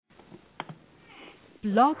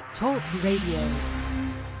Blog Talk Radio.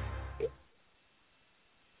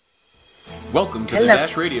 Welcome to the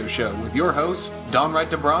Dash Radio Show with your hosts, Don Wright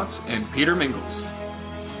DeBronce and Peter Mingles.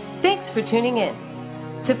 Thanks for tuning in.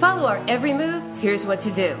 To follow our every move, here's what to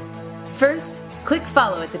do. First, click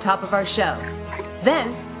follow at the top of our show.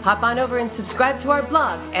 Then, hop on over and subscribe to our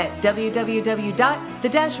blog at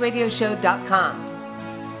www.thedashradioshow.com.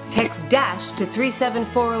 Text DASH to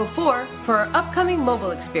 37404 for our upcoming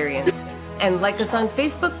mobile experience. And like us on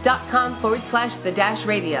Facebook.com/The Dash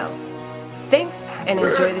Radio. Thanks, and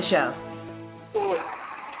enjoy the show.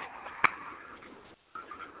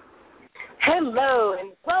 Hello,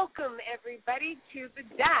 and welcome, everybody, to The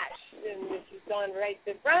Dash. And this is Don Wright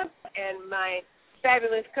DeBronce, and my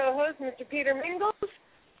fabulous co-host, Mr. Peter Mingles.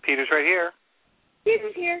 Peter's right here.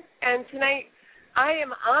 Peter's here. And tonight, I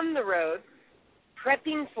am on the road,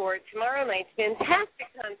 prepping for tomorrow night's fantastic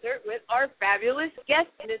concert with our fabulous guest,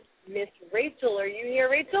 Miss Rachel. Are you here,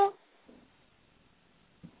 Rachel?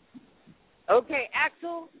 Okay,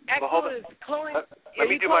 Axel is calling. Let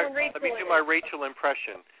me do my Rachel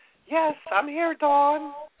impression. Yes, I'm here,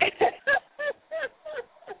 Dawn.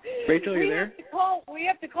 Rachel, you there? We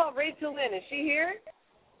have to call Rachel in. Is she here?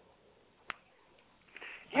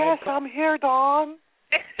 Yes, I'm here, Dawn.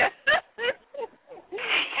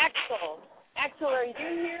 Axel, are you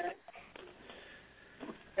here?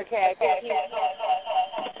 Okay, I think he's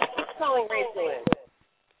calling Rachel in.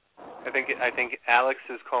 I think Alex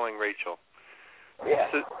is calling Rachel. Yeah.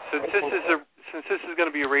 So since this is going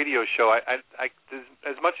to be a radio show, I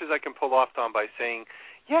as much as I can pull off, Don, by saying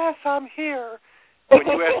yes, I'm here. When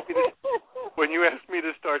you asked me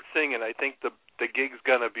to start singing, I think the gig's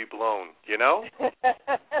gonna be blown. You know? I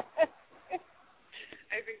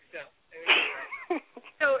think so.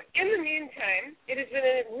 So, in the meantime, it has been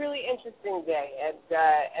a really interesting day,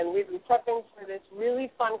 and we've been prepping for this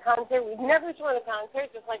really fun concert. We've never done a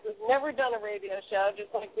concert, just like we've never done a radio show,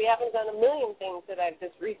 just like we haven't done a million things that I've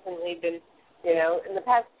just recently been, in the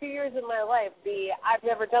past 2 years of my life. I've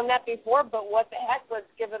never done that before, but what the heck, let's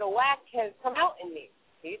give it a whack, has come out in me,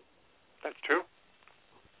 Pete. That's true.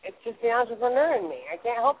 It's just the entrepreneur in me. I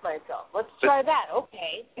can't help myself. Let's try that.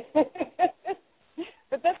 Okay.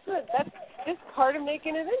 But that's just part of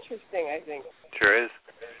making it interesting, I think. Sure is.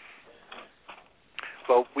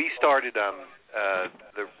 Well, we started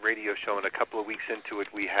the radio show, and a couple of weeks into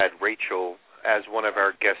it, we had Rachel as one of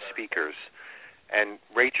our guest speakers. And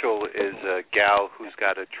Rachel is a gal who's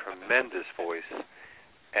got a tremendous voice.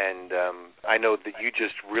 And I know that you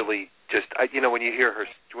just really when you hear her,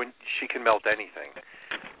 when she can melt anything,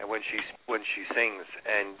 and when she sings,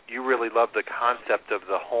 and you really love the concept of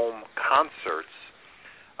the home concerts,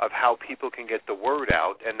 of how people can get the word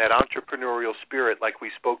out, and that entrepreneurial spirit, like we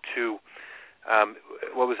spoke to,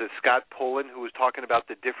 Scott Pullen, who was talking about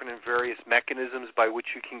the different and various mechanisms by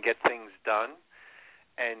which you can get things done.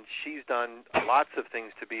 And she's done lots of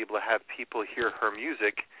things to be able to have people hear her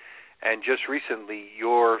music. And just recently,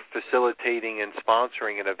 you're facilitating and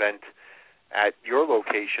sponsoring an event at your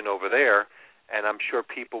location over there, and I'm sure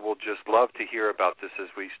people will just love to hear about this as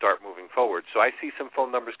we start moving forward. So I see some phone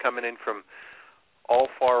numbers coming in from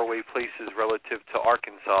all faraway places relative to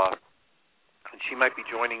Arkansas, and she might be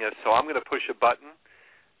joining us. So I'm going to push a button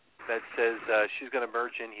that says she's going to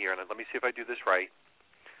merge in here, and let me see if I do this right,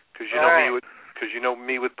 because you know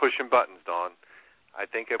me with pushing buttons, Dawn. I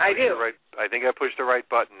think I pushed the right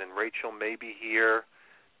button, and Rachel may be here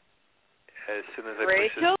as soon as I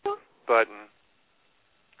push this button.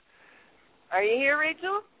 Are you here,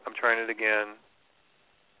 Rachel? I'm trying it again.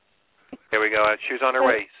 There we go. She's on her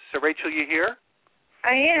way. So, Rachel, you here?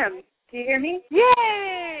 I am. Do you hear me?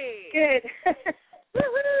 Yay! Good.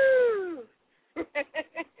 Woohoo!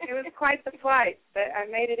 It was quite the flight, but I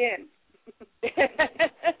made it in.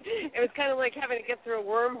 It was kind of like having to get through a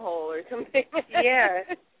wormhole or something. Yeah,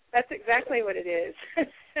 that's exactly what it is.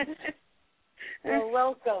 Well,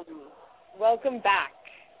 welcome. Welcome back.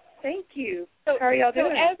 Thank you. How are y'all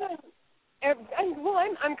doing?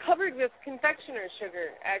 I'm covered with confectioner's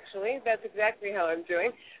sugar, actually. That's exactly how I'm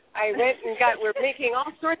doing. I went and we're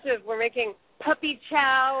making puppy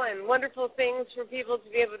chow and wonderful things for people to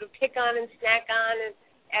be able to pick on and snack on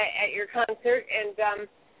at your concert, and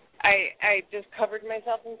I just covered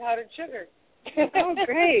myself in powdered sugar. Oh,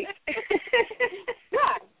 great.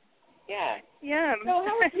 Yeah. Yum. So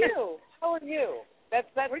how are you?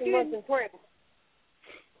 That's the most important.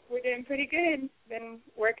 We're doing pretty good. Been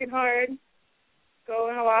working hard,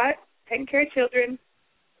 going a lot, taking care of children,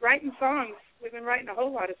 writing songs. We've been writing a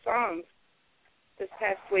whole lot of songs this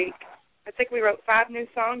past week. I think we wrote 5 new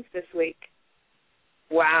songs this week.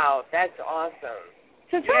 Wow, that's awesome.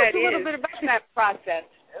 So tell us a little bit about that process.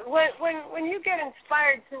 when you get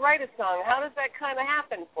inspired to write a song, how does that kind of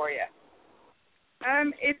happen for you?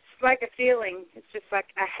 It's like a feeling. It's just like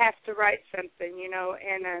I have to write something,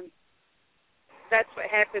 and that's what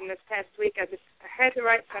happened this past week. I had to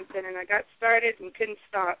write something, and I got started and couldn't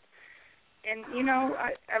stop. And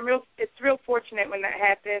it's real fortunate when that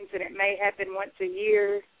happens, and it may happen once a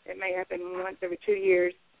year. It may happen once every 2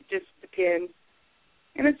 years. It just depends.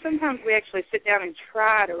 And then sometimes we actually sit down and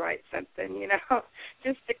try to write something,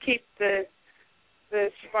 just to keep the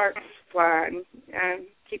sparks flying and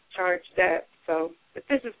keep charged up. So, but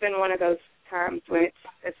this has been one of those times when it's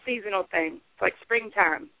a seasonal thing. It's like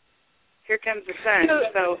springtime. Here comes the sun.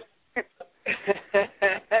 So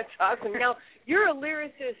that's awesome. Now, you're a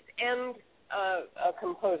lyricist and a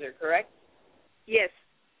composer, correct? Yes.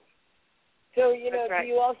 So, That's right. do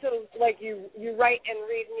you also, you write and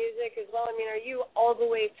read music as well? I mean, are you all the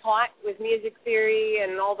way taught with music theory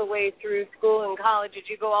and all the way through school and college? Did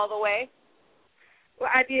you go all the way? Well,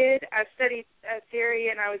 I did. I studied theory,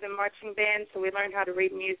 and I was in marching band, so we learned how to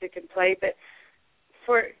read music and play. But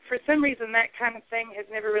for some reason, that kind of thing has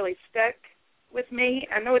never really stuck with me.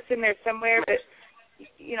 I know it's in there somewhere, but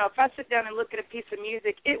if I sit down and look at a piece of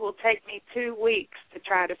music, it will take me 2 weeks to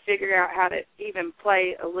try to figure out how to even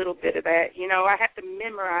play a little bit of that. I have to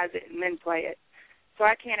memorize it and then play it. So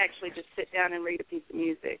I can't actually just sit down and read a piece of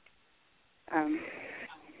music.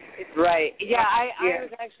 Right. Yeah, I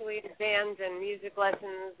was actually in band and music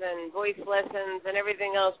lessons and voice lessons and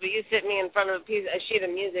everything else, but you sit me in front of a sheet of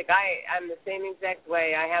music, I'm the same exact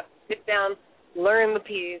way. I have to sit down, learn the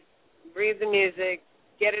piece, read the music,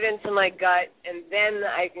 get it into my gut, and then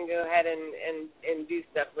I can go ahead and do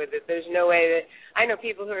stuff with it. There's no way that I know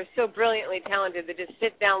people who are so brilliantly talented that just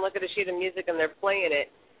sit down, look at a sheet of music, and they're playing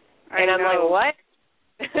it. And I'm like, what?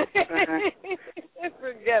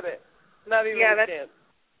 Forget it. Not even a chance.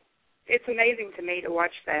 It's amazing to me to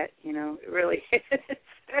watch that, it really is.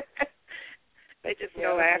 They just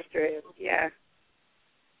go after it, yeah.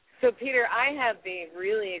 So, Peter, I have the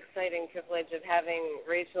really exciting privilege of having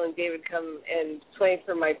Rachel and David come and play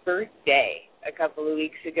for my birthday a couple of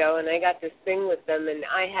weeks ago, and I got to sing with them, and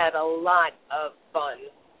I had a lot of fun.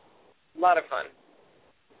 A lot of fun.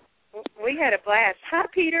 We had a blast. Hi,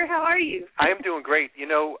 Peter. How are you? I am doing great.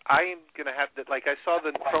 I am going to have I saw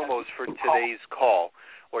the promos for today's call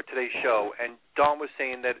or today's show, and Dawn was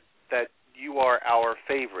saying that you are our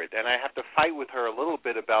favorite, and I have to fight with her a little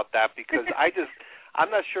bit about that because I'm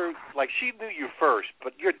not sure, she knew you first,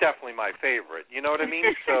 but you're definitely my favorite. You know what I mean?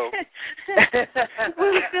 So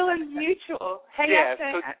we're feeling mutual. Hey,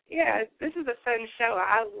 yeah, this is a fun show.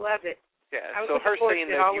 I love it. Yeah, so her saying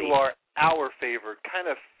that you are our favorite kind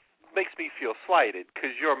of makes me feel slighted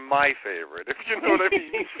because you're my favorite, if you know what I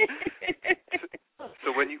mean.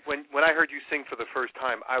 So when I heard you sing for the first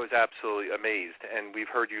time, I was absolutely amazed, and we've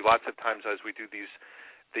heard you lots of times as we do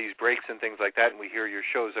these breaks and things like that, and we hear your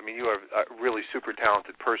shows. I mean, you are a really super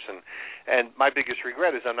talented person, and my biggest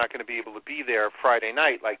regret is I'm not going to be able to be there Friday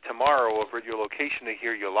night, like tomorrow, over at your location to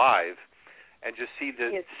hear you live, and just see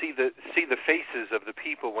the faces of the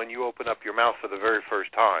people when you open up your mouth for the very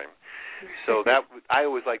first time. So that I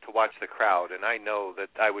always like to watch the crowd, and I know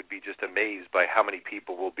that I would be just amazed by how many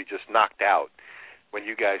people will be just knocked out when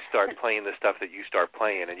you guys start playing the stuff that you start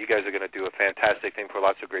playing, and you guys are going to do a fantastic thing for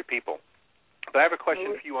lots of great people. But I have a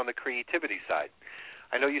question for you on the creativity side.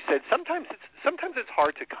 I know you said sometimes it's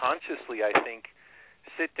hard to consciously, I think,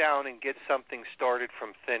 sit down and get something started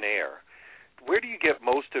from thin air. Where do you get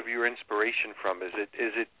most of your inspiration from? Is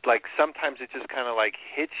it like sometimes it just kind of like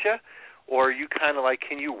hits you, or are you kind of like,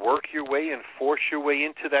 can you work your way and force your way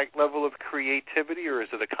into that level of creativity, or is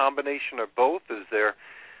it a combination of both? Is there,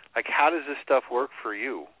 how does this stuff work for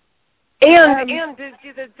you? And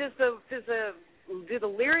do the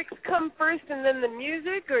lyrics come first and then the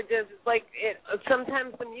music, or does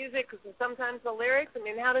sometimes the music, sometimes the lyrics? I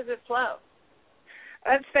mean, how does it flow?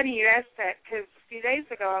 That's funny you asked that, because a few days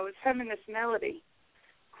ago I was humming this melody,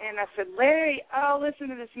 and I said, Larry, listen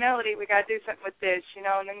to this melody. We got to do something with this,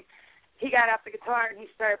 and then he got out the guitar and he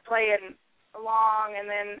started playing along, and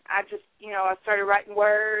then I just, I started writing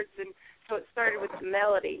words, and so it started with the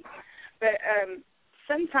melody. But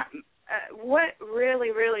sometimes what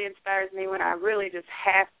really, really inspires me when I really just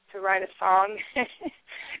have to write a song,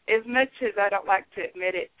 as much as I don't like to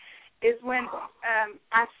admit it, is when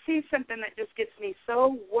I see something that just gets me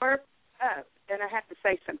so worked up, and I have to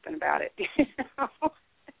say something about it.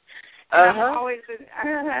 I'm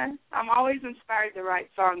always inspired to write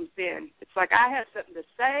songs then. It's like I have something to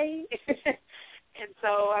say, and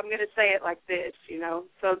so I'm going to say it like this,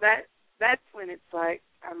 So that's when it's like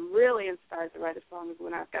I'm really inspired to write a song, is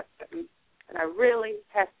when I've got something that I really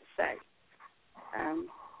have to say.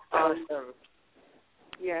 awesome.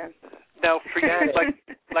 Yeah. Now, for you,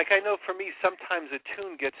 like I know for me, sometimes a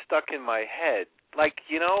tune gets stuck in my head,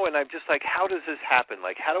 and I'm just like, how does this happen?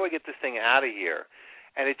 Like, how do I get this thing out of here?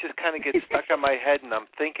 And it just kind of gets stuck on my head, and I'm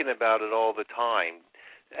thinking about it all the time.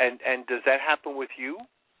 And does that happen with you?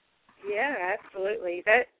 Yeah, absolutely.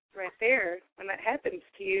 That right there, when that happens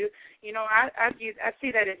to you, I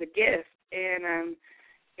see that as a gift, and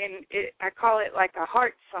I call it like a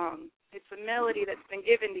heart song. It's a melody that's been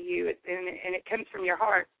given to you, and it comes from your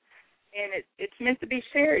heart. And it's meant to be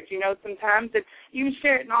shared, sometimes. You can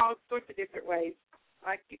share it in all sorts of different ways.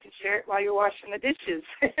 Like you can share it while you're washing the dishes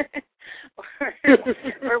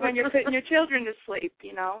or when you're putting your children to sleep,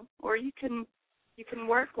 or you can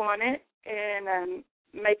work on it and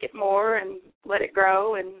make it more and let it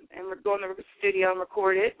grow and go in the studio and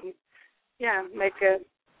record it and, make a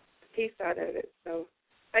piece out of it. So,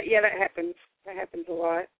 but, that happens. That happens a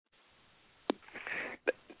lot.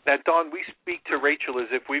 Now, Dawn, we speak to Rachel as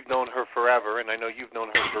if we've known her forever, and I know you've known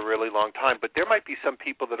her for a really long time, but there might be some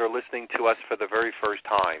people that are listening to us for the very first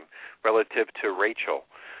time relative to Rachel.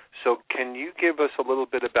 So can you give us a little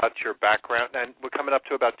bit about your background? And we're coming up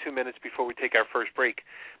to about 2 minutes before we take our first break,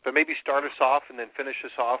 but maybe start us off and then finish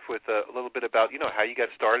us off with a little bit about, how you got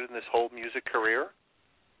started in this whole music career?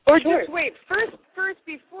 Or just wait, first,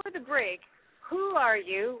 before the break, who are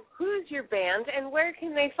you, who's your band, and where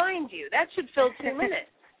can they find you? That should fill 2 minutes.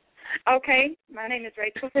 Okay, my name is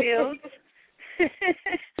Rachel Fields.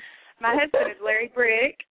 My husband is Larry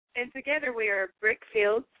Brick, and together we are Brick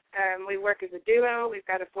Fields. We work as a duo. We've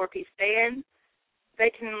got a 4-piece band. They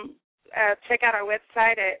can check out our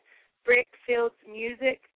website at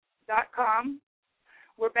brickfieldsmusic.com.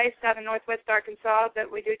 We're based out of Northwest Arkansas, but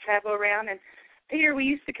we do travel around. And Peter, we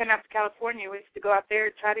used to come out to California. We used to go out there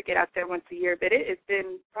and try to get out there once a year, but it has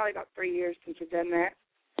been probably about 3 years since we've done that.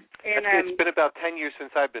 And, it's been about 10 years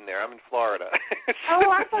since I've been there. I'm in Florida.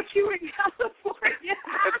 Oh, I thought you were in California.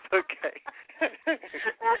 That's okay.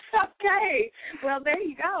 That's okay. Well, there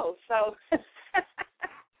you go. So,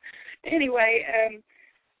 anyway,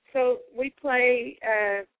 so we play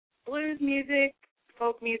blues music,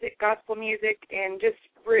 folk music, gospel music, and just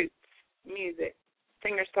roots music,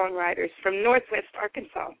 singer-songwriters from Northwest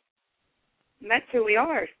Arkansas. And that's who we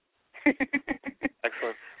are.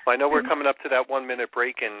 Excellent. Well, I know we're coming up to that 1 minute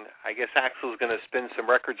break, and I guess Axel's going to spin some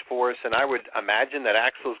records for us, and I would imagine that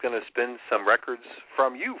Axel's going to spin some records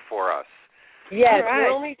from you for us. Yes,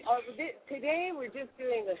 right. Today we're just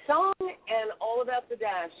doing the song and all about the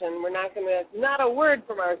dash, and we're not a word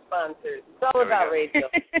from our sponsors. It's all about Rachel.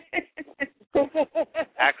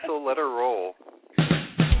 Axel, let her roll.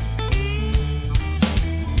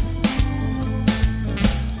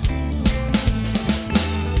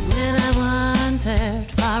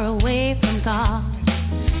 Far away from God,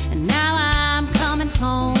 and now I'm coming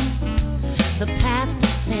home. The path to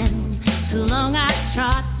sin, too long I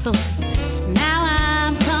trod through. Now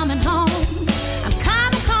I'm coming home. I'm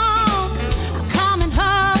coming home. I'm coming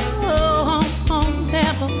home.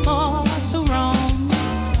 Never more to roam.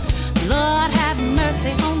 Lord have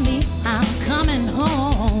mercy on me. I'm coming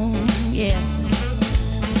home. Yeah.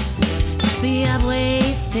 See, I've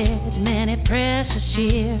wasted many precious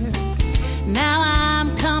years. Now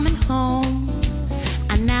I'm coming home.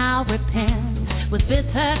 I now repent with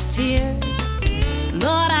bitter tears.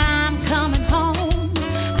 Lord, I'm coming home.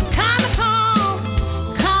 I'm coming home.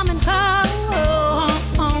 Coming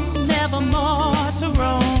home. Never more to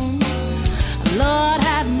roam. Lord,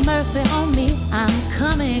 have mercy on me. I'm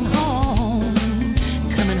coming home.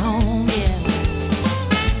 Coming home, yeah.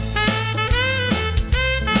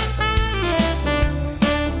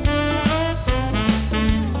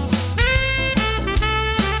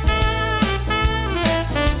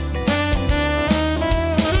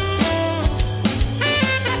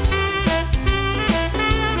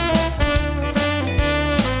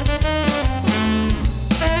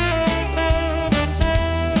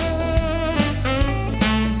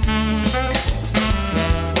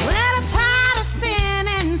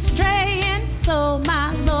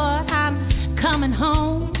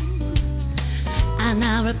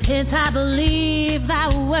 I believe thy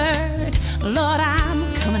word, Lord,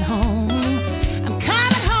 I'm coming home. I'm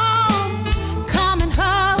coming home, coming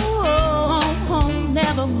home,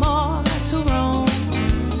 never more to roam.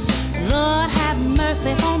 Lord, have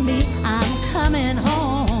mercy on me, I'm coming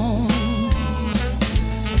home.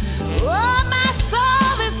 Oh, my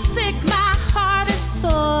soul is sick, my heart is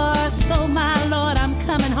sore, so my Lord, I'm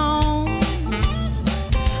coming home.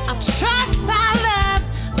 I trust thy love,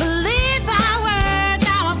 believe thy word.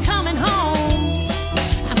 I'm coming home.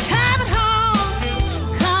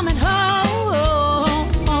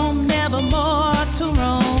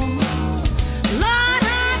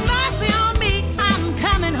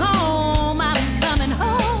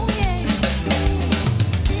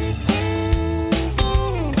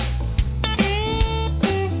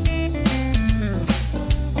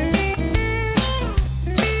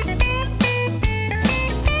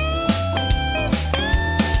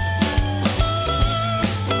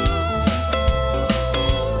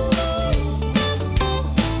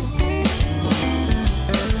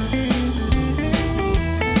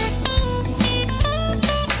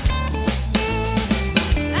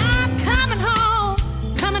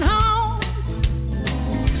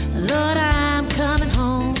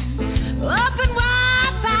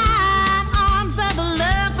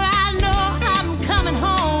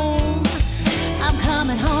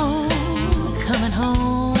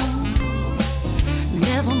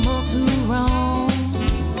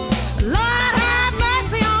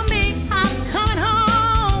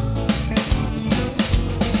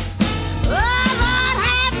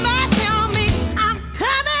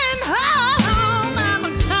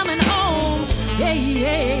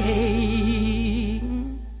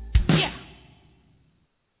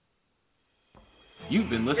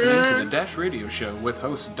 to the Dash Radio Show with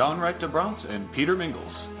hosts Don Wright DeBronce and Peter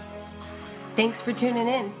Mingles. Thanks for tuning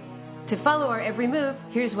in. To follow our every move,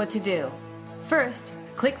 here's what to do. First,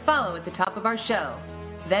 click follow at the top of our show.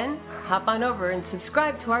 Then, hop on over and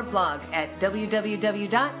subscribe to our blog at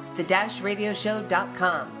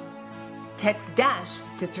www.the-radioshow.com. Text DASH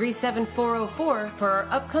to 37404 for our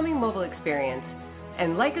upcoming mobile experience.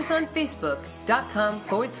 And like us on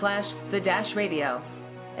Facebook.com/the-radio.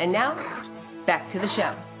 And now, back to the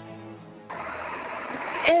show.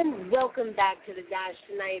 And welcome back to the Dash.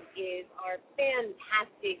 Tonight is our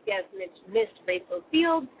fantastic guest, Miss Rachel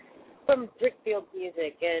Fields from Brickfield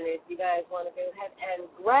Music. And if you guys want to go ahead and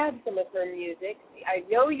grab some of her music, I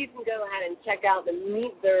know you can go ahead and check out the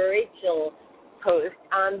Meet the Rachel post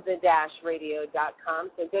on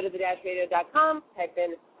the-radio.com. So go to the-radio.com, type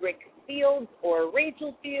in Brick Fields or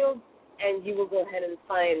Rachel Fields, and you will go ahead and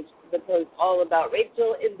find the post all about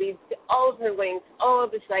Rachel. It leads to all of her links, all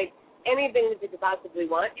of the sites, anything that you could possibly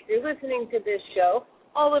want. If you're listening to this show,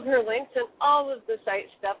 all of her links and all of the site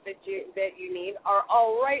stuff that you need are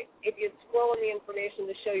all right if you scroll in the information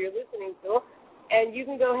the show you're listening to. And you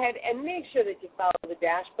can go ahead and make sure that you follow the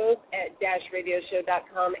Dash post at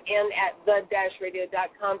dashradioshow.com and at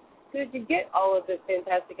the-radio.com so that you get all of this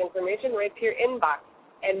fantastic information right to your inbox.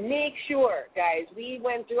 And make sure, guys, we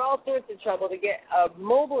went through all sorts of trouble to get a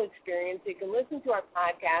mobile experience so you can listen to our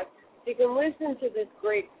podcast, so you can listen to this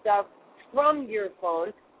great stuff from your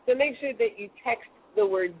phone. So make sure that you text the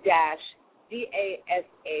word DASH,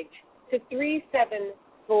 D-A-S-H, to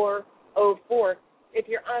 37404. If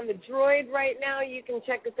you're on the Droid right now, you can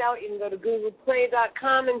check us out. You can go to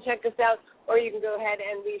googleplay.com and check us out, or you can go ahead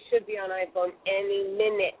and we should be on iPhone any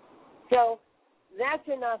minute. So that's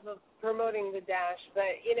enough of promoting the Dash.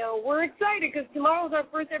 But, you know, we're excited because tomorrow's our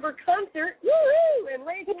first ever concert. Woo-hoo! And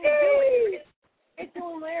Rachel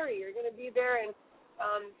and Larry are going to be there, and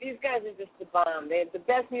these guys are just the bomb. They have the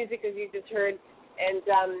best music, as you just heard, and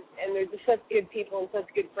they're just such good people and such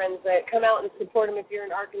good friends that come out and support them. If you're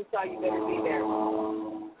in Arkansas, you better be there.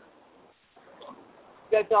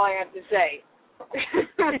 That's all I have to say.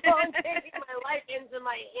 I'm taking my life into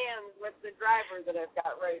my hands with the driver that I've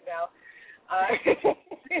got right now.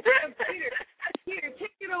 Peter,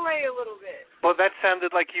 take it away a little bit. Well, that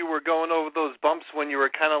sounded like you were going over those bumps when you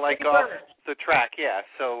were kind of like off the track, yeah.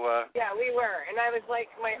 So. Yeah, we were, and I was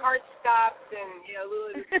like, my heart stopped, and a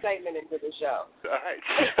little excitement into the show. All right.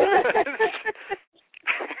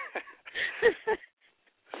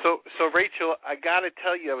 So Rachel, I got to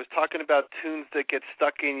tell you, I was talking about tunes that get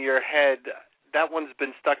stuck in your head. That one's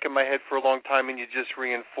been stuck in my head for a long time, and you just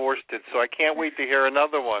reinforced it. So I can't wait to hear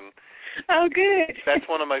another one. Oh, good. That's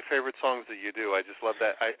one of my favorite songs that you do. I just love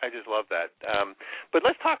that. I just love that. But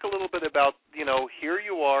let's talk a little bit about, here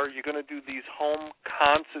you are. You're going to do these home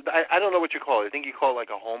concerts. I don't know what you call it. I think you call it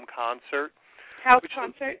like a home concert. House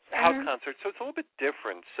concert. House concert. So it's a little bit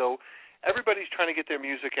different. So everybody's trying to get their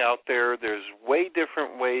music out there. There's way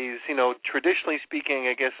different ways. Traditionally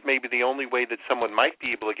speaking, I guess maybe the only way that someone might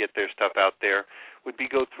be able to get their stuff out there would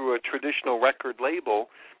be go through a traditional record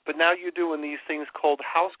label. But now you're doing these things called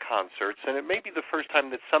house concerts, and it may be the first time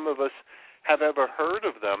that some of us have ever heard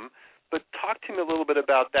of them. But talk to me a little bit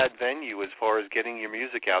about that venue as far as getting your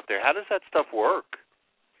music out there. How does that stuff work?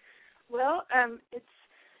 Well,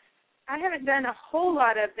 I haven't done a whole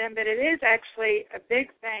lot of them, but it is actually a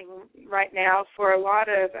big thing right now for a lot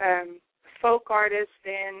of folk artists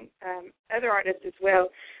and other artists as well.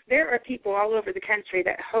 There are people all over the country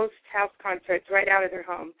that host house concerts right out of their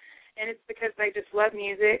home. And it's because they just love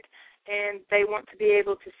music, and they want to be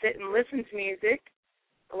able to sit and listen to music.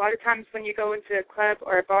 A lot of times when you go into a club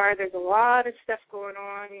or a bar, there's a lot of stuff going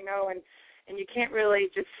on, and you can't really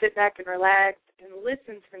just sit back and relax and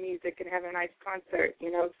listen to the music and have a nice concert,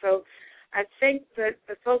 So I think that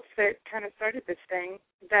the folks that kind of started this thing,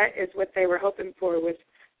 that is what they were hoping for, was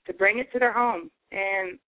to bring it to their home.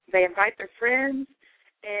 And they invite their friends,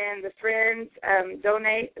 and the friends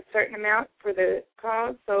donate a certain amount for the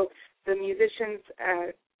cause, so the musicians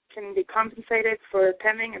can be compensated for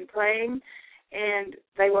coming and playing, and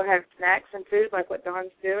they will have snacks and food like what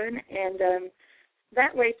Don's doing, and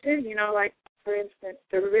that way too, like, for instance,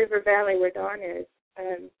 the River Valley where Don is,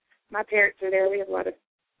 my parents are there. We have a lot of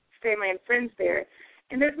family and friends there,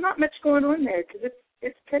 and there's not much going on there because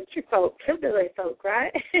it's country folk, hillbilly folk,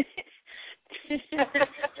 right? Peter's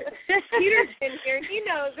been here. He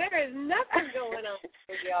knows there is nothing going on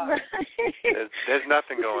where you are. There's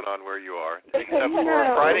nothing going on where you are, except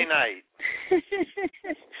for Friday night.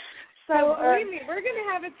 So believe me, we're going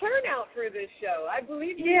to have a turnout for this show. I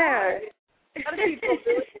believe you. Yeah. A lot of people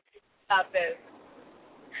really about this.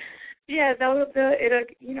 Yeah, it'll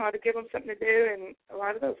give them something to do, and a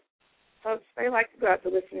lot of those folks, they like to go out to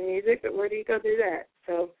listen to music, but where do you go do that?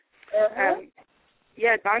 So,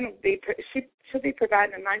 yeah, Dawn will be, she'll be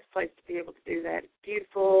providing a nice place to be able to do that. It's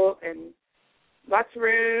beautiful and lots of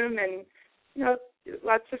room and, you know,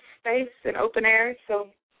 lots of space and open air. So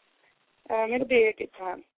it'll be a good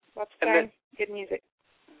time. Lots of fun, good music.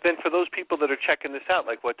 Then for those people that are checking this out,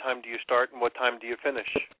 like what time do you start and what time do you finish?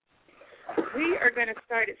 We are going to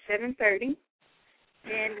start at 7:30,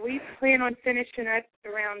 and we plan on finishing at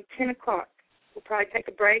around 10 o'clock. We'll probably take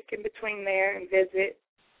a break in between there and visit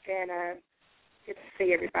and get to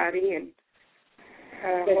see everybody. And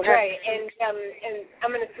that's right. And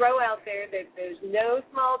I'm going to throw out there that there's no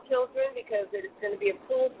small children because it's going to be a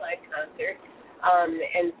poolside concert.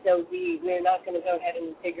 And so we're not going to go ahead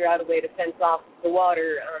and figure out a way to fence off the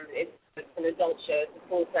water. It's an adult show. It's a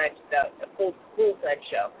poolside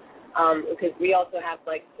show. Because we also have,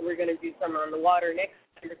 like, we're going to do some on the water next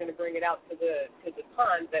time. We're going to bring it out to the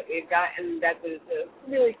pond that we've got, and that was a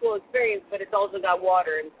really cool experience, but it's also got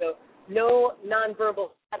water, and so no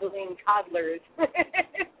nonverbal cuddling toddlers have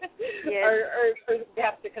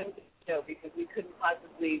to come to the show because we couldn't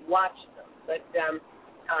possibly watch them. But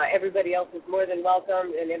everybody else is more than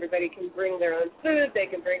welcome, and everybody can bring their own food. They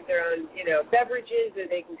can bring their own, beverages, or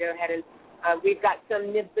they can go ahead and we've got some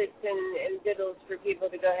niblets and diddles for people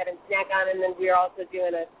to go ahead and snack on, and then we're also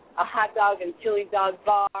doing a hot dog and chili dog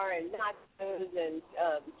bar and nachos and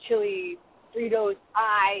chili Fritos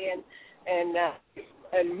pie and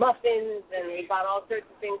muffins, and we bought all sorts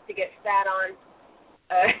of things to get fat on.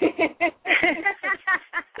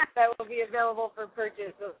 That will be available for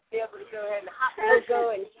purchase. We'll be able to go ahead and hot cocoa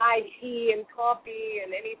and Thai tea and coffee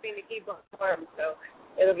and anything to keep us warm, so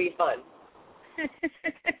it'll be fun.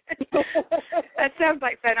 That sounds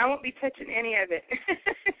like fun. I won't be touching any of it.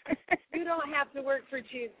 You don't have to work for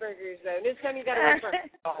cheeseburgers, though. This time you got to work for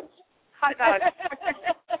hot dogs.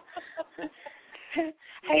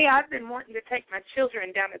 Hey, I've been wanting to take my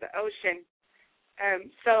children down to the ocean.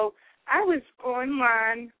 So I was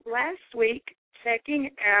online last week checking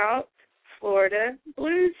out Florida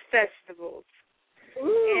blues festivals.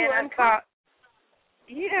 Ooh, and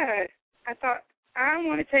I thought, I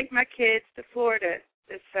want to take my kids to Florida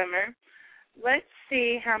this summer. Let's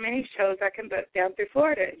see how many shows I can book down through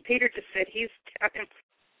Florida. And Peter just said he's down.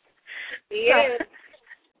 He is.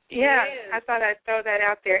 Yeah, he is. I thought I'd throw that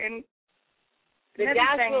out there. And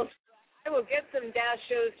I will get some Dash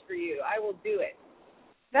shows for you. I will do it.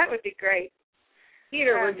 That would be great.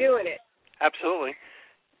 Peter, we're doing it. Absolutely.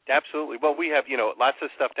 Absolutely. Well, we have, lots of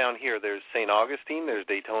stuff down here. There's St. Augustine, there's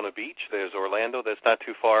Daytona Beach, there's Orlando that's not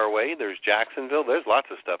too far away, there's Jacksonville. There's lots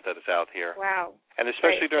of stuff that is out here. Wow. And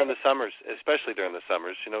especially during the summers,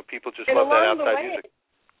 people just love that outside music.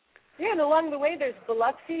 Yeah, and along the way there's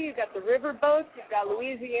Biloxi, you've got the river boats, you've got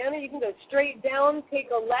Louisiana. You can go straight down, take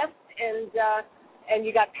a left, and you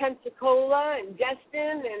got Pensacola and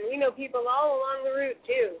Destin, and we know people all along the route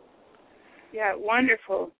too. Yeah,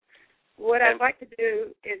 wonderful. What I'd like to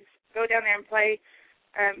do is go down there and play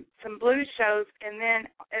some blues shows, and then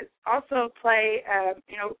also play.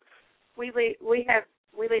 We lead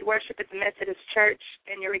worship at the Methodist Church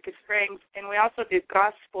in Eureka Springs, and we also do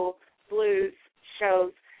gospel blues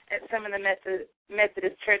shows at some of the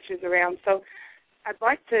Methodist churches around. So I'd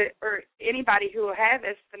like to, or anybody who will have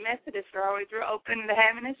us, the Methodists are always real open to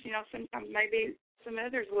having us. Sometimes maybe some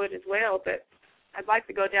others would as well, but I'd like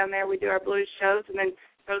to go down there. We do our blues shows, and then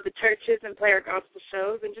go to the churches and play our gospel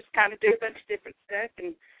shows and just kind of do a bunch of different stuff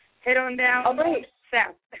and head on down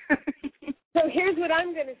south. So here's what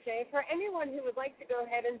I'm going to say. For anyone who would like to go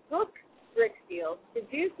ahead and book Brickfield to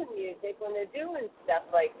do some music when they're doing stuff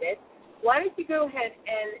like this, why don't you go ahead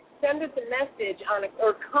and send us a message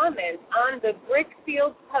or comment on the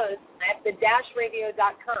Brickfield post at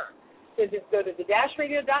the-radio.com. So just go to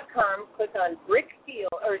the-radio.com, click on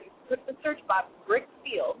Brickfield, or put the search box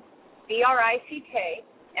Brickfield, BRICKFIELDS.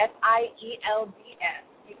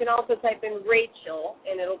 You can also type in Rachel,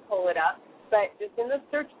 and it'll pull it up. But just in the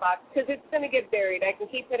search box, because it's going to get buried. I can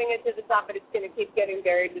keep putting it to the top, but it's going to keep getting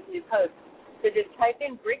buried with new posts. So just type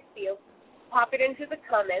in Brickfield, pop it into the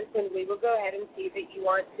comments, and we will go ahead and see that you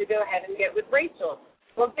want to go ahead and get with Rachel.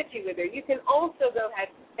 We'll get you with her. You can also go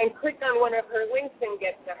ahead and click on one of her links and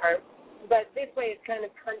get to her. But this way it's kind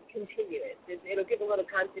of continuous. It'll give a little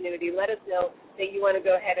continuity. Let us know that you want to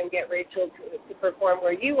go ahead and get Rachel to perform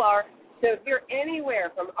where you are. So if you're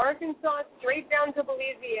anywhere from Arkansas straight down to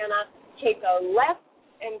Louisiana, take a left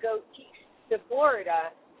and go east to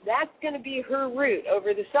Florida. That's going to be her route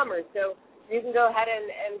over the summer. So you can go ahead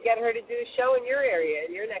and get her to do a show in your area,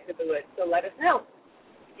 in your neck of the woods. So let us know.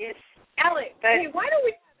 Yes. Alex, hey, why don't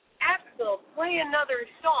we have Axel play another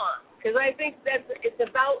song? Because I think it's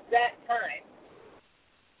about that time.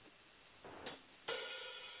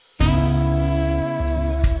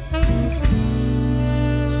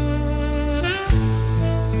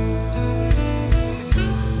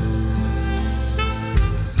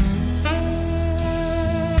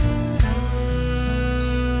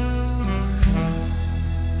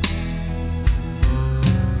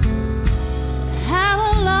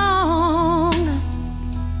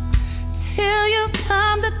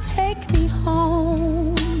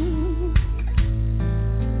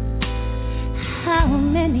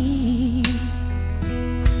 many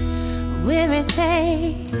weary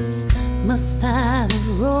days must I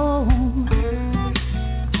roam,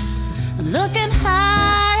 looking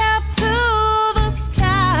high up to the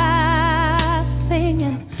sky,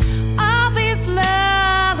 singing all these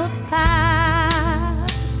lullabies.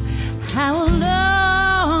 How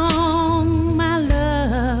long, my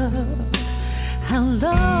love, how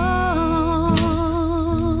long?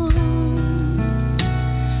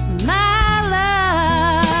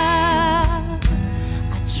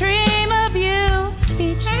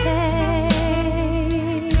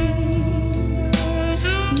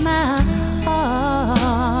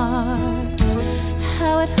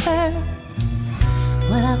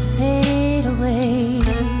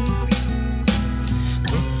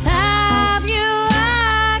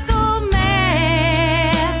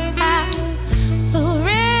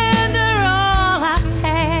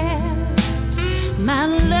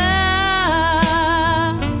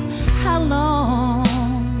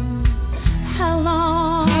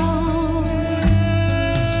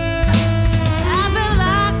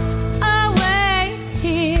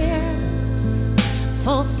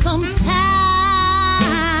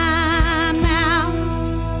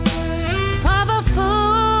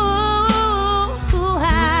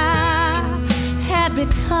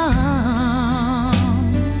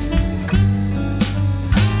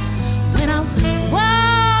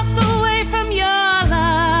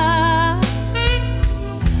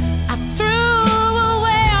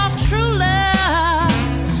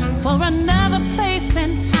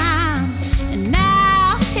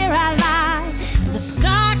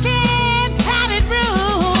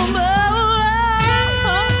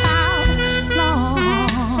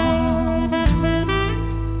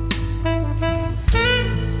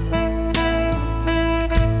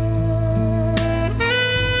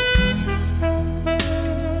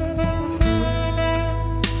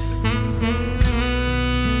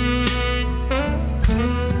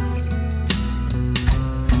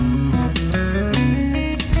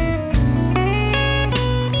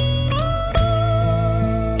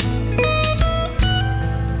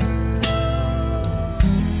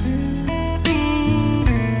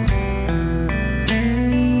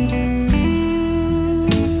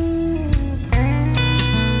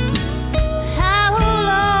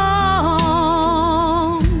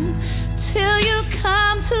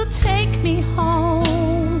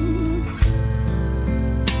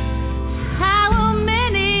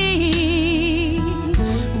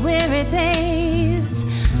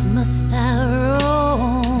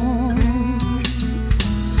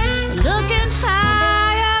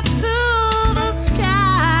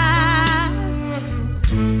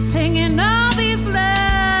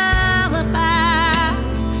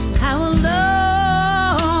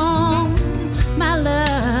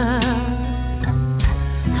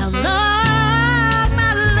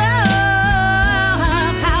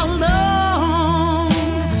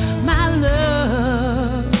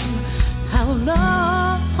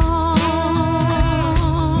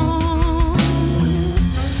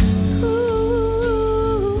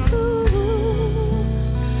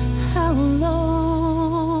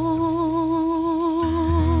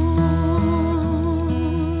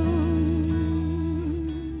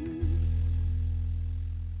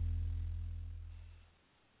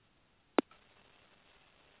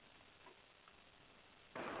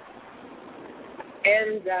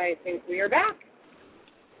 And I think we are back.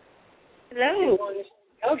 Hello.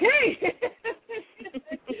 Okay.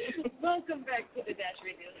 Welcome back to the Dash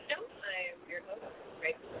Radio Show. I am your host,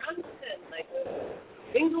 Rachel Bronson, my host,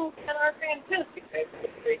 Bingle, and our fantastic host,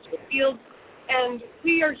 Rachel Fields. And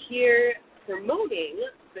we are here promoting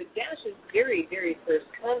the Dash's very, very first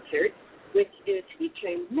concert, which is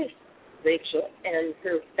featuring Miss Rachel and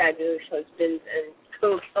her fabulous husband and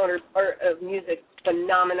co-counterpart of music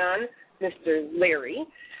phenomenon, Mr. Larry,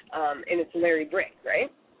 and it's Larry Brick,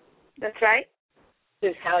 right? That's right.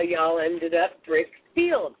 This is how y'all ended up Brick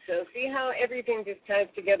Field. So see how everything just ties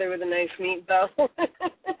together with a nice neat bow?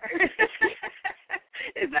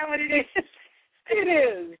 Is that what it is? It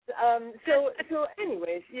is. So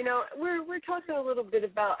anyways, you know, we're talking a little bit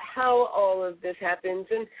about how all of this happens,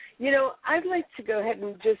 and you know, I'd like to go ahead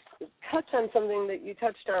and just touch on something that you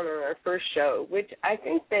touched on our first show, which I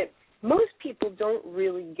think that most people don't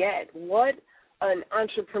really get what an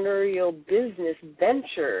entrepreneurial business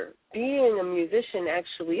venture being a musician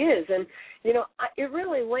actually is. And, you know, it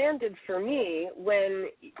really landed for me when,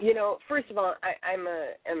 you know, first of all, I'm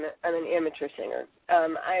an amateur singer.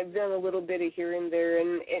 I've done a little bit of here and there,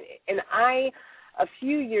 and I, a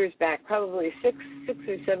few years back, probably six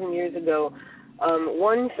or 7 years ago,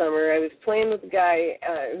 one summer I was playing with a guy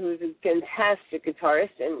who's a fantastic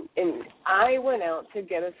guitarist, and I went out to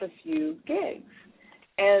get us a few gigs.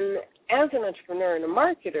 And as an entrepreneur and a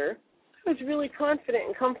marketer, I was really confident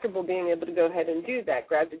and comfortable being able to go ahead and do that.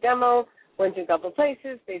 Grabbed a demo, went to a couple of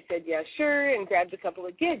places, they said, yeah, sure, and grabbed a couple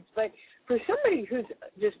of gigs. But for somebody who's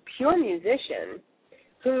just pure musician,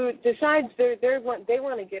 who decides they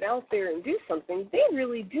want to get out there and do something, they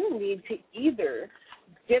really do need to either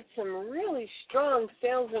get some really strong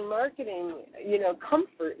sales and marketing,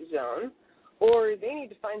 comfort zone, or they need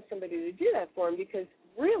to find somebody to do that for them, because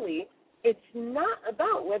really it's not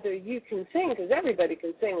about whether you can sing, because everybody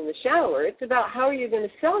can sing in the shower. It's about how are you going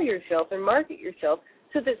to sell yourself and market yourself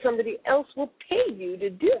so that somebody else will pay you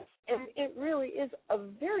to do it. And it really is a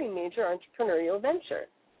very major entrepreneurial venture,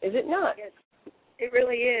 is it not? Yes, it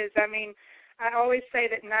really is. I mean, I always say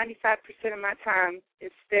that 95% of my time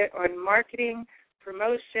is spent on marketing,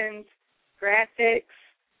 promotions, graphics,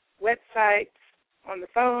 websites, on the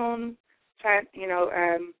phone,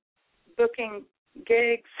 booking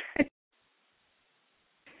gigs.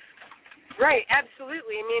 Right,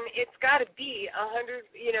 absolutely. I mean, it's got to be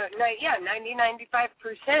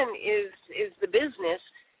 90-95% is the business,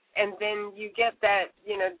 and then you get that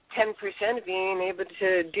 10% of being able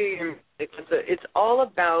to do your music. It's all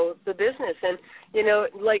about the business, and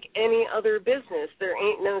like any other business, there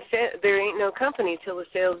ain't no company till the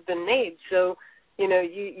sale's been made. So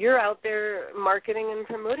you're out there marketing and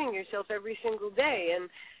promoting yourself every single day, and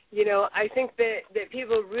I think that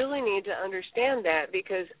people really need to understand that,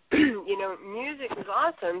 because, music is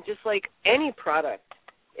awesome, just like any product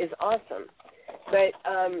is awesome. But,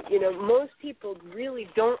 most people really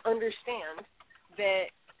don't understand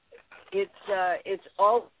that it's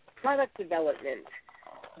all product development,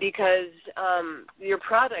 because your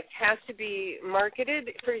product has to be marketed.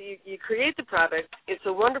 You create the product. It's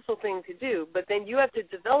a wonderful thing to do, but then you have to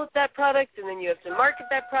develop that product, and then you have to market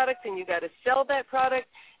that product, and you got to sell that product,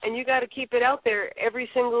 and you got to keep it out there every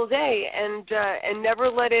single day, and never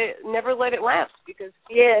let it lapse, because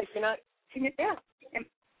yes, you're not. Yeah.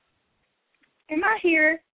 Am I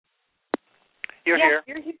here? You're here.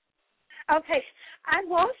 You're here. Okay. I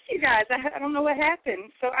lost you guys. I don't know what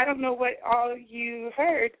happened, so I don't know what all you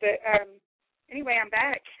heard, but anyway, I'm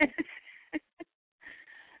back.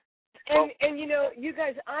 And you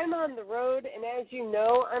guys, I'm on the road, and as you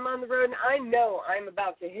know, I'm on the road, and I know I'm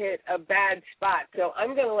about to hit a bad spot, so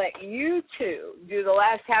I'm going to let you two do the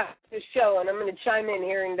last half of the show, and I'm going to chime in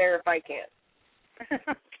here and there if I can.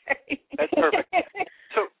 Okay. That's perfect.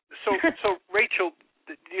 So Rachel,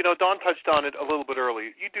 Dawn touched on it a little bit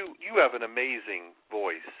earlier. You have an amazing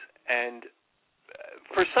voice, and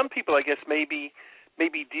for some people, I guess maybe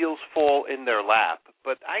deals fall in their lap,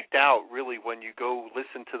 but I doubt really when you go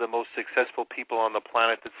listen to the most successful people on the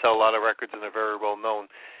planet that sell a lot of records and are very well known,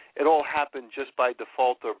 it all happened just by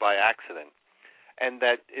default or by accident. And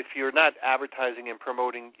that if you're not advertising and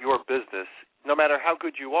promoting your business, no matter how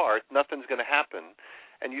good you are, nothing's going to happen.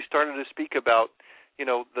 And you started to speak about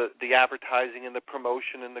the advertising and the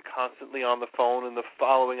promotion and the constantly on the phone and the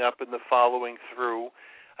following up and the following through.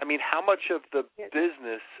 I mean, how much of the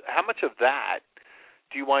business, how much of that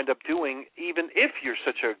do you wind up doing, even if you're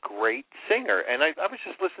such a great singer? And I was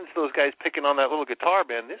just listening to those guys picking on that little guitar,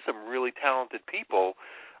 man. There's some really talented people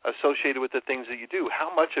associated with the things that you do. How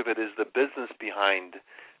much of it is the business behind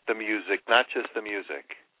the music, not just the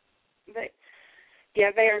music? They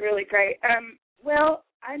are really great. Well,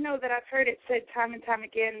 I know that I've heard it said time and time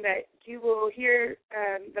again that you will hear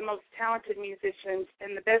the most talented musicians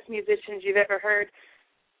and the best musicians you've ever heard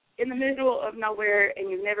in the middle of nowhere,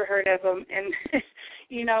 and you've never heard of them. And,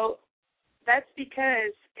 that's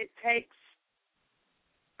because it takes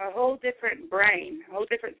a whole different brain, a whole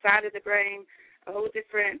different side of the brain, a whole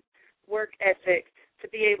different work ethic to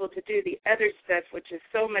be able to do the other stuff, which is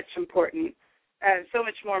so much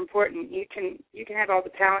more important. You can have all the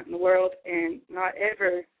talent in the world and not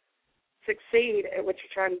ever succeed at what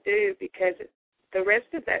you're trying to do, because the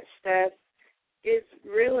rest of that stuff is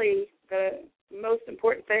really the most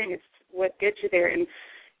important thing. It's what gets you there. And,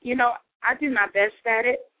 I do my best at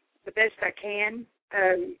it, the best I can,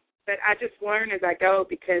 but I just learn as I go,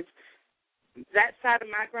 because that side of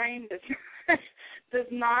my brain does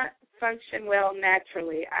not function well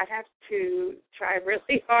naturally. I have to try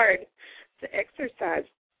really hard to exercise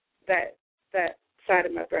that side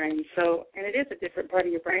of my brain. So, and it is a different part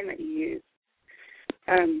of your brain that you use.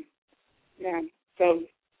 So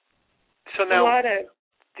now, a lot of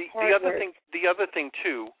the other thing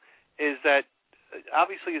too is that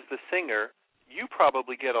obviously as the singer, you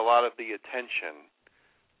probably get a lot of the attention.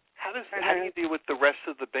 How do you deal with the rest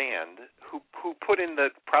of the band who put in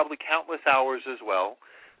the probably countless hours as well,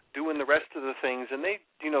 doing the rest of the things, and they,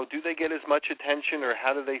 do they get as much attention, or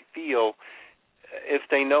how do they feel if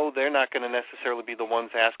they know they're not going to necessarily be the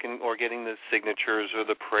ones asking or getting the signatures or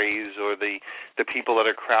the praise or the people that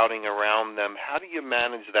are crowding around them? How do you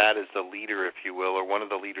manage that as the leader, if you will, or one of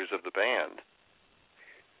the leaders of the band?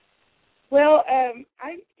 Well,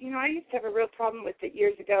 I used to have a real problem with it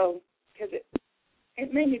years ago because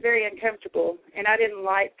it made me very uncomfortable, and I didn't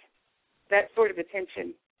like that sort of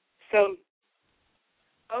attention. So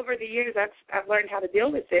over the years, I've learned how to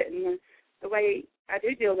deal with it, and the way I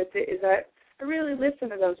do deal with it is I really listen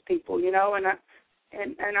to those people, and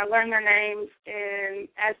I learn their names and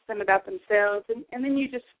ask them about themselves, and then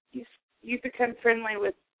you become friendly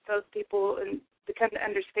with those people and become to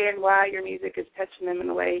understand why your music is touching them in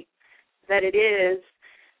the way that it is,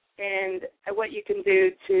 and what you can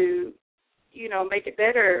do to, make it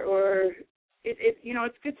better, or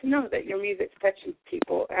it's good to know that your music's touching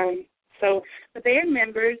people. So the band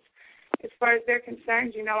members, as far as they're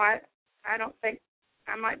concerned, I don't think,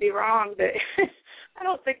 I might be wrong, but I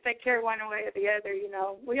don't think they care one way or the other.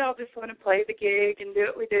 We all just want to play the gig and do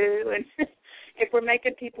what we do, and if we're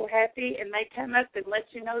making people happy and they come up and let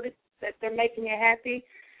you know that they're making you happy,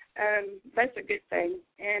 that's a good thing.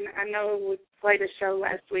 And I know we played a show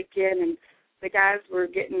last weekend, and the guys were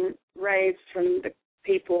getting raves from the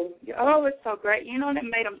people. Oh, it's so great. And it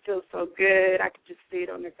made them feel so good. I could just see it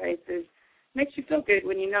on their faces. It makes you feel good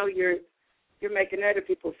when you know you're making other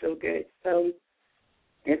people feel good. So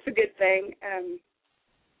it's a good thing.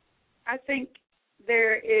 I think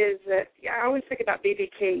there is I always think about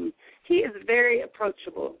B.B. King. He is very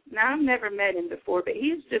approachable. Now, I've never met him before, but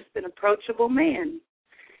he's just an approachable man.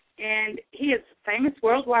 And he is famous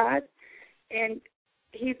worldwide, and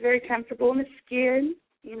he's very comfortable in his skin,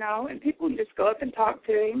 and people can just go up and talk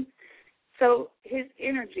to him. So his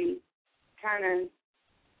energy kind of,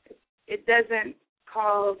 it doesn't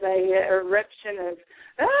cause a eruption of,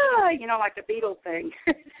 like the Beatle thing.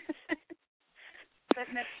 That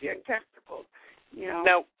makes you uncomfortable,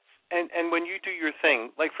 Now, and when you do your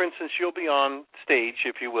thing, like, for instance, you'll be on stage,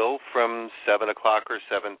 if you will, from 7 o'clock or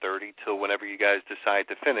 7:30 till whenever you guys decide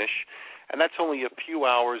to finish, and that's only a few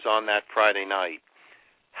hours on that Friday night.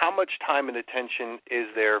 How much time and attention is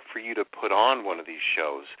there for you to put on one of these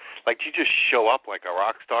shows? Like, do you just show up like a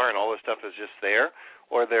rock star and all this stuff is just there?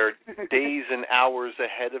 Or are there days and hours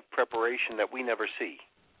ahead of preparation that we never see?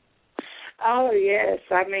 Oh, yes.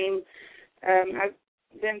 I mean, I've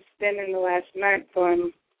been spending the last month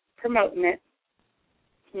on promoting it,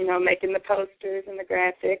 making the posters and the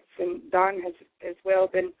graphics, and Dawn has as well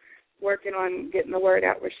been working on getting the word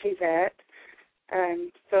out where she's at.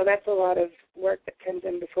 So that's a lot of work that comes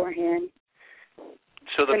in beforehand.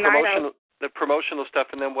 So the promotional stuff,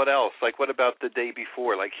 and then what else? Like, what about the day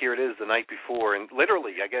before? Like, here it is the night before, and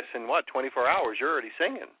literally, I guess, in 24 hours, you're already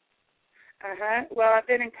singing. Well, I've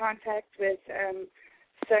been in contact with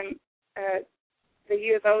the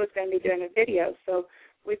U of O is going to be doing a video, so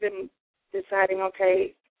we've been deciding,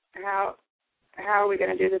 okay, how are we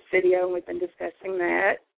going to do this video, and we've been discussing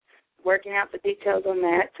that, working out the details on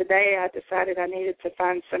that. Today I decided I needed to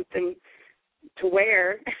find something to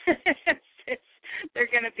wear.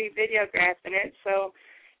 They're going to be videographing it, so,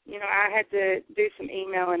 I had to do some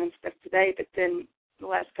emailing and stuff today, but then the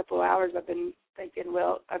last couple of hours I've been thinking,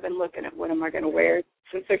 I've been looking at what am I going to wear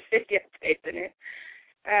since they're videotaping it.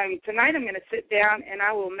 Tonight I'm going to sit down and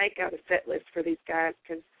I will make out a set list for these guys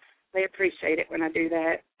because they appreciate it when I do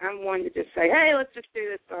that. I'm one to just say, hey, let's just do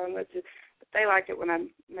this song. But they like it when I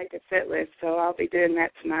make a set list, so I'll be doing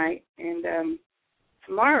that tonight. And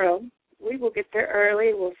tomorrow we will get there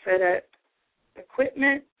early. We'll set up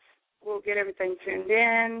equipment. We'll get everything tuned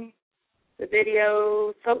in. The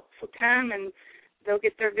video folks will come and they'll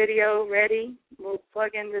get their video ready. We'll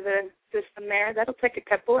plug into the system there. That'll take a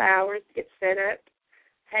couple hours to get set up,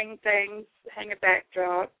 hang things, hang a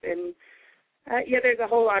backdrop, and there's a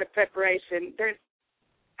whole lot of preparation. There's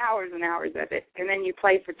hours and hours of it, and then you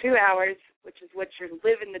play for 2 hours, which is what you're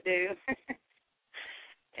living to do,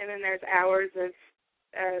 and then there's hours of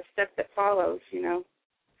stuff that follows,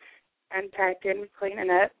 unpacking, cleaning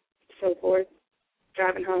up, so forth,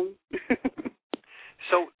 driving home.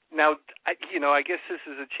 So now, I guess this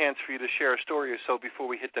is a chance for you to share a story or so before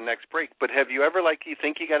we hit the next break. But have you ever, you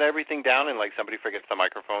think you got everything down and, somebody forgets the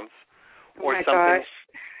microphones? Or something? Gosh.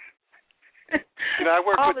 I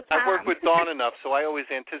work with Dawn enough, so I always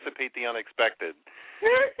anticipate the unexpected.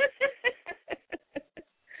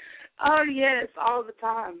 Oh, yes, all the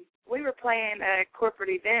time. We were playing a corporate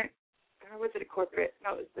event. Or was it a corporate?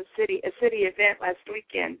 No, it was a city event last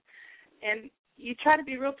weekend. And, you try to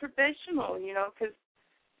be real professional, you know, because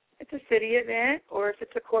it's a city event or if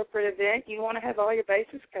it's a corporate event, you want to have all your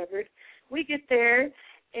bases covered. We get there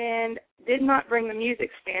and did not bring the music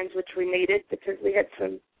stands, which we needed because we had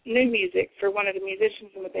some new music for one of the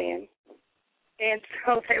musicians in the band. And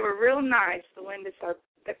so they were real nice to lend us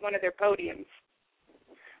one of their podiums.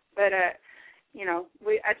 But, you know,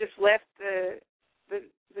 I just left the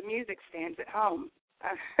music stands at home.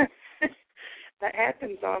 That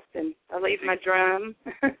happens often. I leave my drum.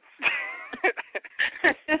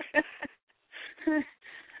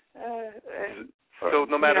 So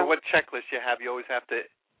no matter what checklist you have, you always have to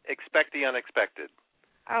expect the unexpected.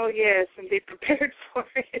 Oh, yes, and be prepared for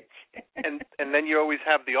it. and then you always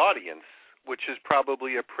have the audience, which is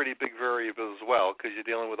probably a pretty big variable as well, because you're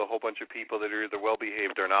dealing with a whole bunch of people that are either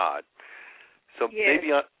well-behaved or not. So yes.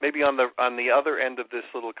 maybe on the other end of this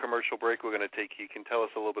little commercial break we're going to take, you can tell us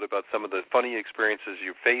a little bit about some of the funny experiences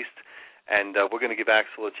you faced, and we're going to give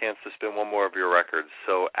Axl a chance to spin one more of your records.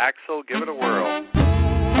 So, Axl, give it a whirl.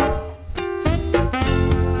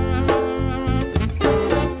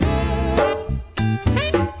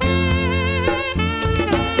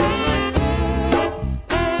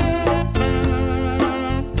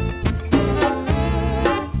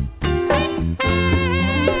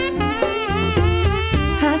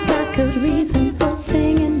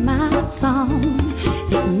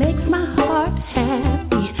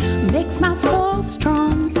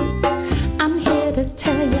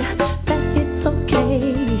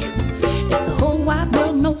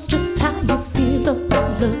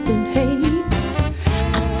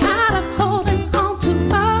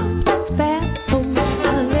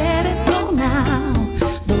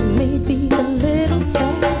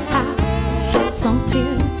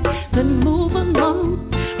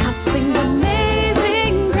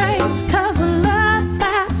 Amazing grace, 'cause I love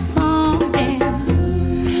that song.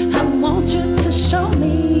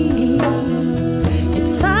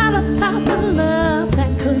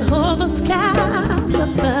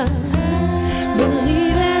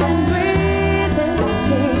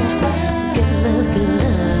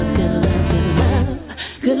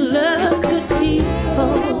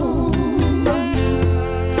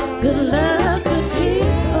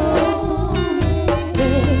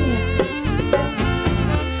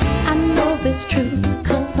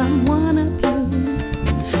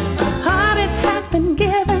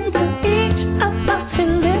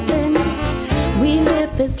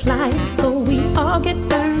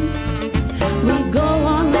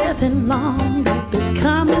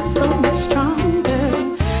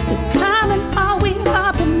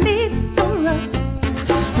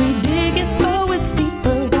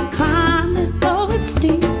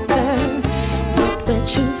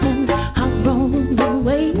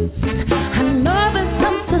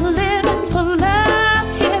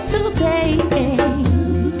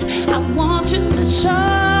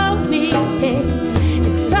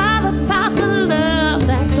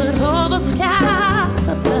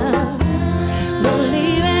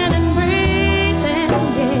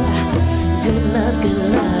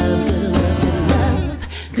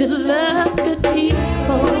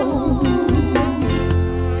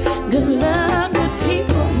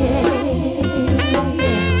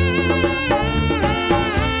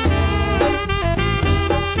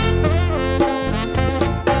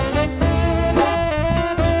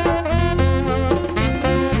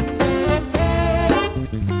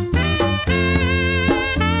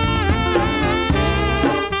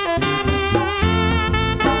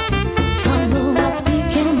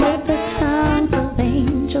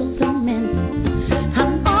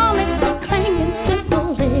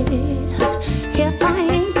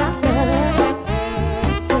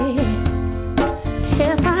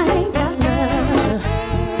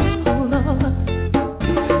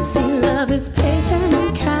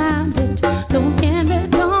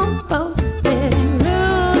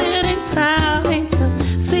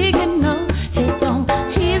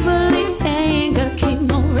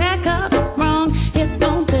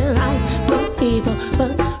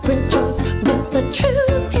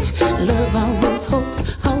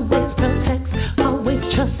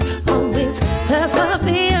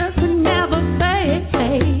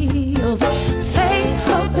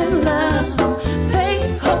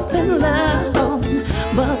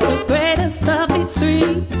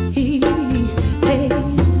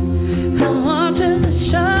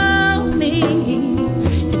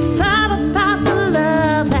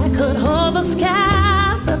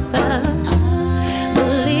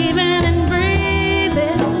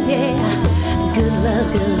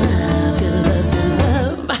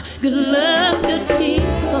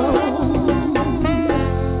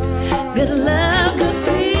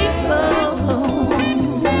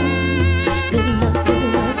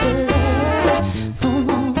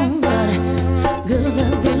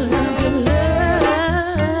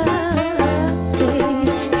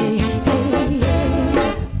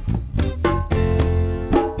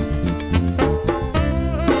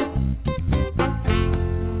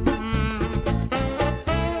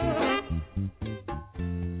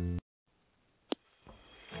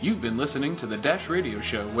 You've been listening to the Dash Radio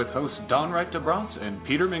Show with hosts Don Wright DeBronce and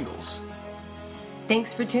Peter Mingles. Thanks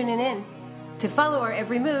for tuning in. To follow our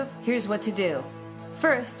every move, here's what to do.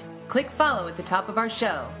 First, click follow at the top of our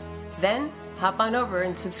show. Then, hop on over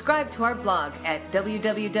and subscribe to our blog at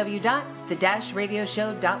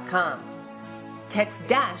www.the-radioshow.com. Text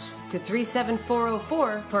DASH to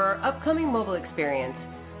 37404 for our upcoming mobile experience.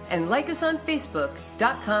 And like us on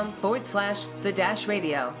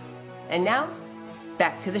Facebook.com/the-radio. And now,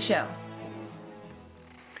 back to the show.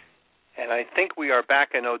 And I think we are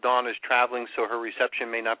back. I know Dawn is traveling, so her reception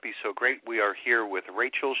may not be so great. We are here with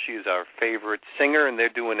Rachel. She is our favorite singer, and they're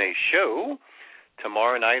doing a show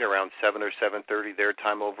tomorrow night around 7 or 7:30 their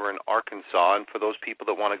time over in Arkansas. And for those people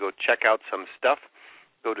that want to go check out some stuff,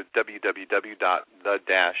 go to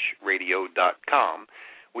www.the-radio.com.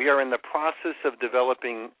 We are in the process of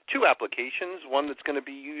developing two applications, one that's going to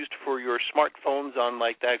be used for your smartphones on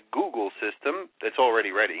like that Google system that's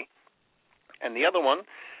already ready, and the other one,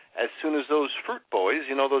 as soon as those fruit boys,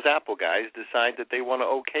 those Apple guys, decide that they want to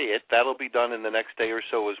okay it, that'll be done in the next day or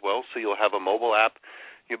so as well, so you'll have a mobile app.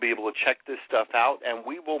 You'll be able to check this stuff out, and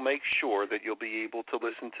we will make sure that you'll be able to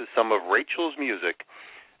listen to some of Rachel's music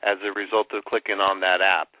as a result of clicking on that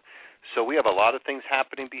app. So we have a lot of things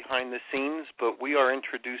happening behind the scenes, but we are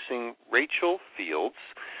introducing Rachel Fields,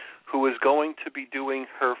 who is going to be doing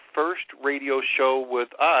her first radio show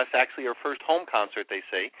with us, actually her first home concert, they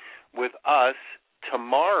say, with us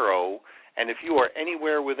tomorrow. And if you are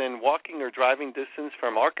anywhere within walking or driving distance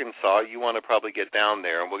from Arkansas, you want to probably get down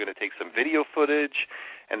there. And we're going to take some video footage,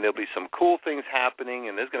 and there'll be some cool things happening,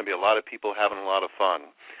 and there's going to be a lot of people having a lot of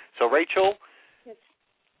fun. So, Rachel,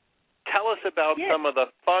 tell us about some of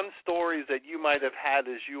the fun stories that you might have had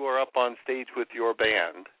as you are up on stage with your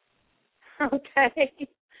band. Okay.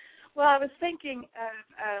 Well, I was thinking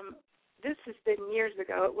of, this has been years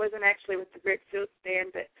ago. It wasn't actually with the Rick Fields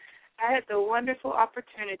Band, but I had the wonderful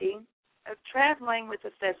opportunity of traveling with a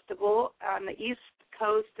festival on the East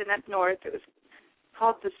Coast and up north. It was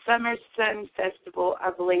called the Summer Sun Festival, I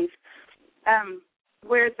believe,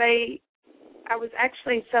 where I was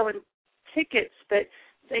actually selling tickets, but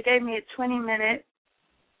they gave me a 20-minute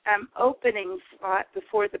opening spot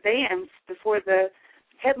before the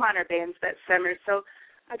headliner bands that summer. So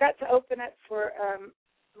I got to open up for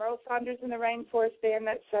Merle Saunders and the Rainforest Band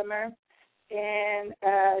that summer, and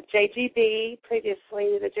JGB,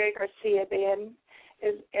 previously the Jerry Garcia Band,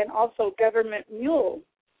 and also Government Mule,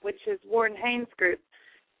 which is Warren Haynes' group.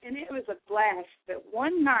 And it was a blast. But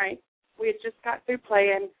one night, we had just got through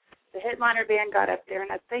playing. The headliner band got up there,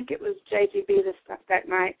 and I think it was JGB that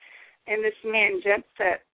night, and this man jumps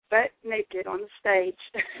up butt naked on the stage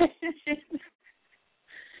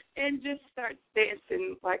and just starts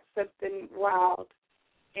dancing like something wild.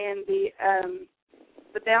 And the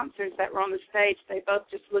bouncers that were on the stage, they both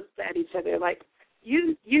just looked at each other like,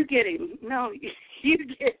 you get him. No, you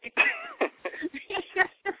get him.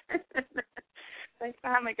 They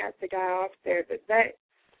finally got the guy off there, but that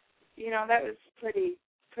was pretty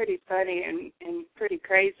funny and pretty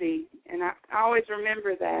crazy. And I always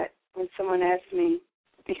remember that when someone asks me,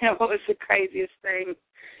 what was the craziest thing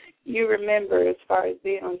you remember as far as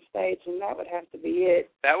being on stage, and that would have to be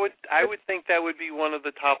it. I would think that would be one of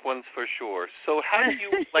the top ones for sure. So how do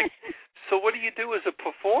you so what do you do as a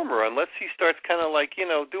performer unless he starts kind of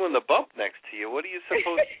doing the bump next to you? What are you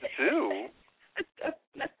supposed to do?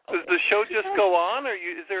 Does the show just go on, or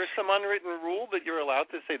is there some unwritten rule that you're allowed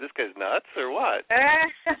to say this guy's nuts, or what?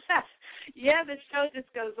 Yeah, the show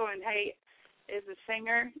just goes on. Hey, as a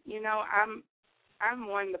singer,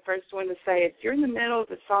 I'm the first one to say, if you're in the middle of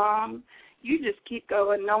the song, you just keep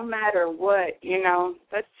going no matter what.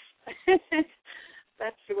 That's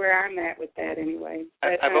where I'm at with that anyway.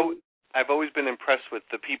 But, I've always been impressed with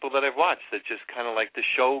the people that I've watched that just kind of the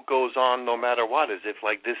show goes on no matter what, as if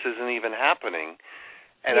this isn't even happening.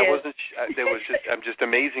 And yes. I'm just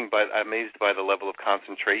amazed by the level of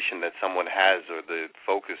concentration that someone has, or the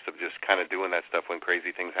focus of just kind of doing that stuff when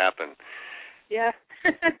crazy things happen. Yeah.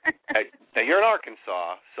 Now, you're in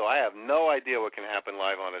Arkansas, so I have no idea what can happen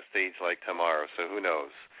live on a stage like tomorrow, so who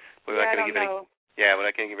knows? We're not going to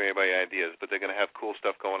give anybody ideas, but they're going to have cool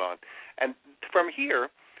stuff going on. And from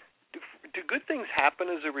here, do good things happen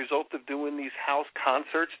as a result of doing these house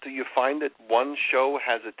concerts? Do you find that one show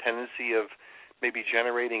has a tendency of maybe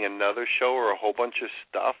generating another show or a whole bunch of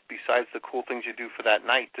stuff besides the cool things you do for that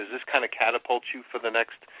night? Does this kind of catapult you for the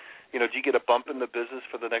next, do you get a bump in the business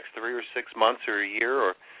for the next 3 or 6 months or a year,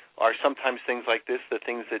 or are sometimes things like this the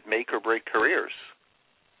things that make or break careers?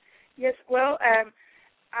 Yes, well, I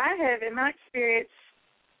have, in my experience,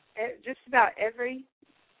 just about everything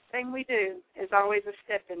we do is always a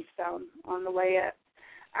stepping stone on the way up.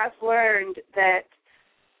 I've learned that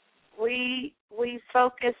we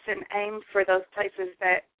focus and aim for those places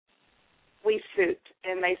that we suit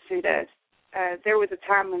and they suit us. There was a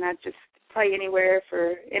time when I'd just play anywhere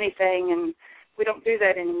for anything, and we don't do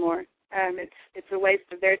that anymore. It's a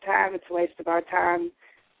waste of their time. It's a waste of our time,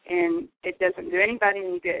 and it doesn't do anybody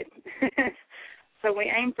any good. So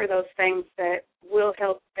we aim for those things that will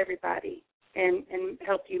help everybody and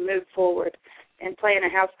help you move forward. And playing a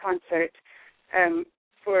house concert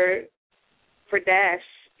for Dash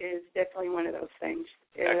is definitely one of those things.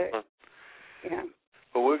 Excellent. Yeah.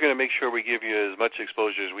 Well, we're going to make sure we give you as much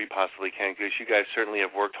exposure as we possibly can, because you guys certainly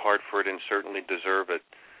have worked hard for it and certainly deserve it.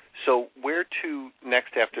 So where to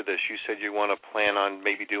next after this? You said you want to plan on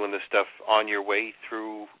maybe doing this stuff on your way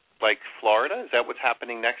through, like, Florida? Is that what's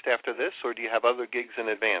happening next after this, or do you have other gigs in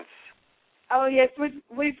advance? Oh, yes,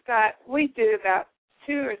 we do about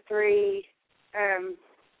 2 or 3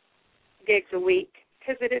 gigs a week,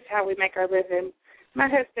 because it is how we make our living. My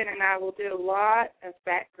husband and I will do a lot of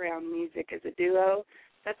background music as a duo.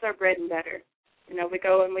 That's our bread and butter. You know, we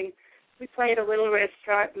go and we play at a little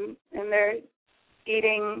restaurant, and they're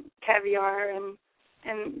eating caviar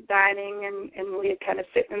and dining, and we kind of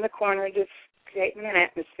sit in the corner just creating an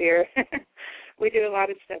atmosphere. We do a lot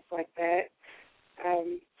of stuff like that.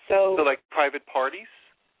 So like private parties?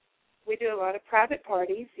 We do a lot of private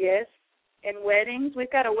parties, yes, and weddings.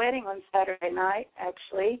 We've got a wedding on Saturday night,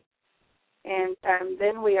 actually. And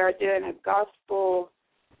then we are doing a gospel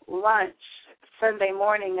lunch Sunday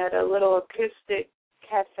morning at a little acoustic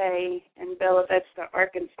cafe in Bella Vista,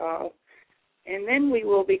 Arkansas. And then we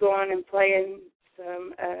will be going and playing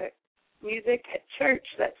some music at church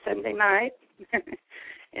that Sunday night.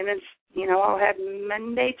 And then, you know, I'll have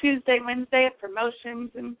Monday, Tuesday, Wednesday at promotions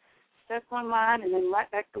and stuff online, and then right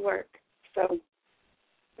back to work. So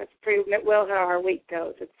that's pretty well how our week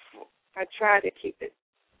goes. I try to keep it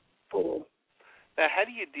full. Now, how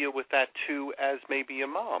do you deal with that, too, as maybe a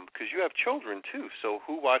mom? Because you have children, too. So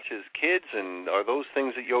who watches kids, and are those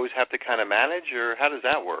things that you always have to kind of manage, or how does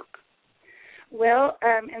that work? Well,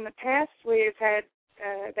 in the past, we've had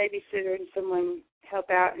a babysitter and someone help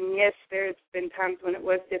out, and, yes, there's been times when it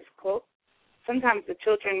was difficult. Sometimes the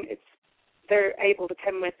children, they're able to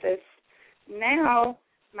come with us. Now,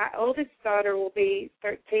 my oldest daughter will be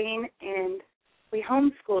 13, and we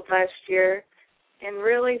homeschooled last year and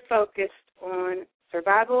really focused on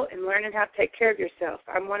survival and learning how to take care of yourself.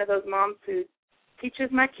 I'm one of those moms who teaches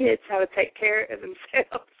my kids how to take care of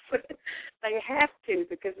themselves. They have to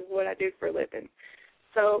because of what I do for a living.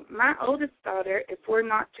 So my oldest daughter, if we're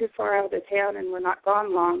not too far out of the town and we're not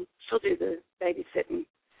gone long, she'll do the babysitting.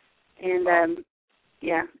 And,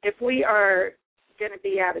 if we are going to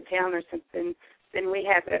be out of town or something, then we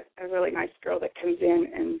have a really nice girl that comes in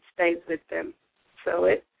and stays with them. So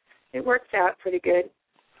it works out pretty good.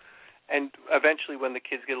 And eventually when the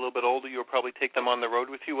kids get a little bit older, you'll probably take them on the road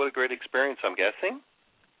with you. What a great experience, I'm guessing.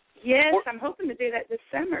 Yes, I'm hoping to do that this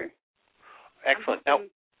summer. Excellent. Now,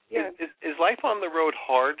 is life on the road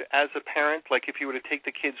hard as a parent? Like if you were to take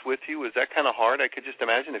the kids with you, is that kind of hard? I could just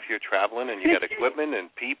imagine if you're traveling and you got equipment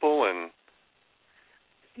and people and...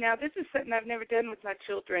 Now, this is something I've never done with my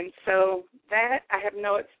children, so that I have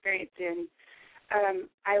no experience in.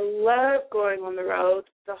 I love going on the road.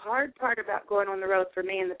 The hard part about going on the road for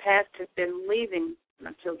me in the past has been leaving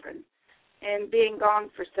my children and being gone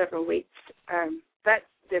for several weeks. That's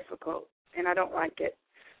difficult, and I don't like it.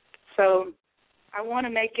 So I want to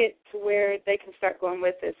make it to where they can start going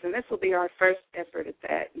with us, and this will be our first effort at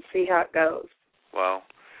that and see how it goes. Wow.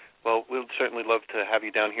 Well, we'll certainly love to have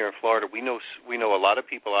you down here in Florida. We know a lot of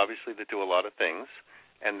people, obviously, that do a lot of things.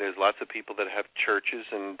 And there's lots of people that have churches,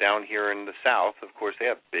 and down here in the South, of course,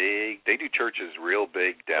 they do churches real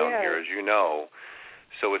big down here, as you know.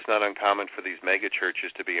 So it's not uncommon for these mega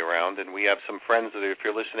churches to be around. And we have some friends that, if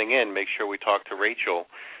you're listening in, make sure we talk to Rachel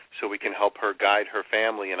so we can help her guide her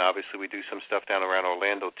family. And obviously we do some stuff down around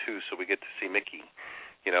Orlando, too, so we get to see Mickey.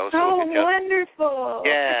 You know, so wonderful.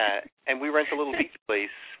 Yeah, and we rent a little beach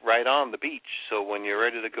place right on the beach. So when you're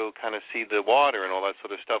ready to go kind of see the water and all that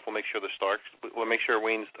sort of stuff, we'll make sure we'll make sure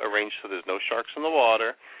arrange so there's no sharks in the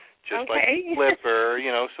water, just like Flipper,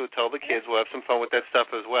 you know, so tell the kids we'll have some fun with that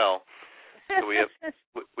stuff as well. So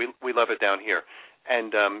we love it down here.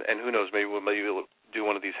 And who knows, maybe we'll do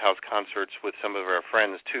one of these house concerts with some of our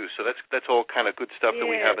friends too. So that's all kind of good stuff that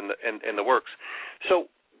we have in the works. So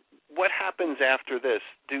what happens after this?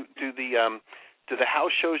 Do the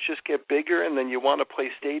house shows just get bigger and then you want to play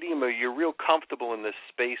stadium, or you're real comfortable in this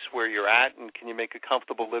space where you're at, and can you make a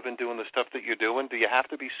comfortable living doing the stuff that you're doing? Do you have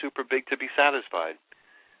to be super big to be satisfied?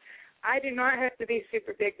 I do not have to be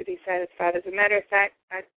super big to be satisfied. As a matter of fact,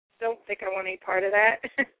 don't think I want any part of that.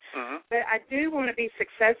 But I do want to be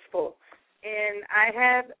successful. And I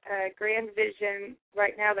have a grand vision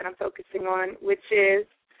right now that I'm focusing on, which is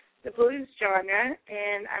the blues genre.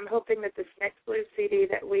 And I'm hoping that this next blues CD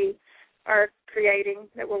that we are creating,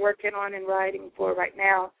 that we're working on and writing for right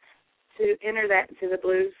now, to enter that into the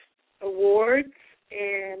Blues Awards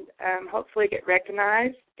and hopefully get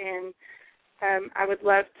recognized. And I would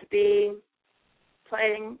love to be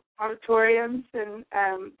playing auditoriums and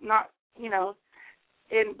not,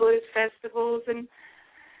 in blues festivals and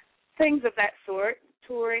things of that sort,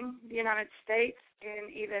 touring the United States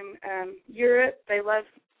and even Europe. They love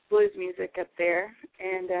blues music up there,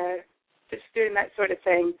 and just doing that sort of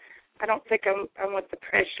thing. I don't think I'm with the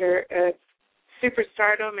pressure of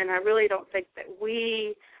superstardom, and I really don't think that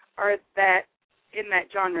we are that in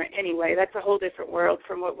that genre anyway. That's a whole different world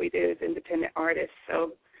from what we do as independent artists,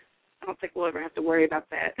 so I don't think we'll ever have to worry about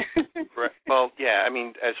that. Right. Well, yeah, I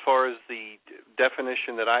mean, as far as the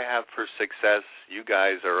definition that I have for success, you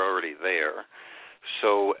guys are already there.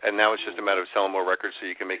 So, and now it's just a matter of selling more records so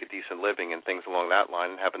you can make a decent living and things along that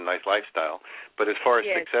line and have a nice lifestyle. But as far as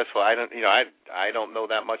successful, I don't know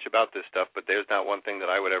that much about this stuff, but there's not one thing that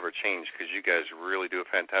I would ever change because you guys really do a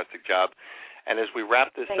fantastic job. And as we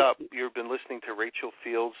wrap this up, you've been listening to Rachel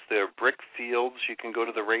Fields. They're Brick Fields. You can go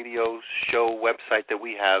to the radio show website that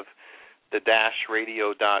we have,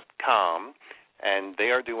 the-radio.com, and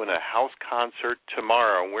they are doing a house concert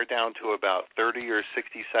tomorrow. We're down to about 30 or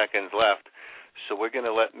 60 seconds left. So we're going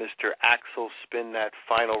to let Mr. Axl spin that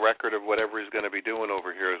final record of whatever he's going to be doing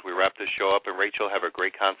over here as we wrap this show up. And Rachel, have a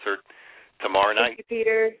great concert tomorrow night. Thank you,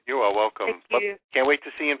 Peter. You are welcome. Thank you. Can't wait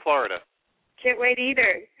to see you in Florida. Can't wait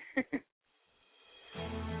either.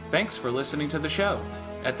 Thanks for listening to the show.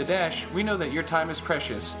 At The Dash, we know that your time is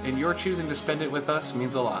precious, and your choosing to spend it with us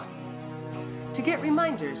means a lot. To get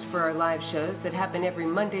reminders for our live shows that happen every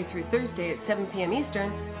Monday through Thursday at 7 p.m. Eastern,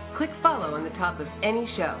 click follow on the top of any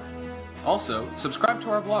show. Also, subscribe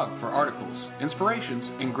to our blog for articles, inspirations,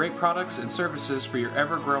 and great products and services for your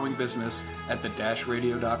ever-growing business at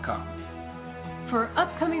the-radio.com. For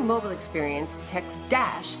upcoming mobile experience, text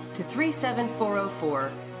DASH to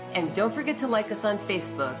 37404, and don't forget to like us on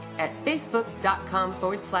Facebook at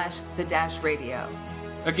facebook.com/the-radio.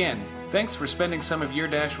 Again, thanks for spending some of your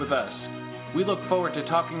dash with us. We look forward to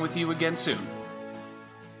talking with you again soon.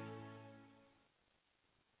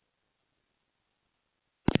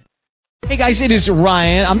 Hey guys, it is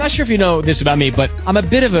Ryan. I'm not sure if you know this about me, but I'm a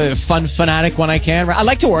bit of a fun fanatic when I can. I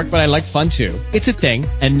like to work, but I like fun too. It's a thing.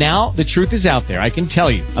 And now the truth is out there. I can tell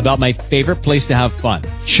you about my favorite place to have fun.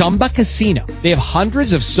 Chumba Casino. They have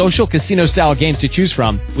hundreds of social casino style games to choose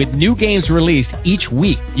from with new games released each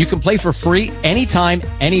week. You can play for free anytime,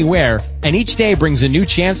 anywhere. And each day brings a new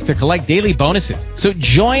chance to collect daily bonuses. So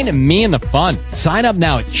join me in the fun. Sign up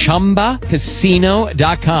now at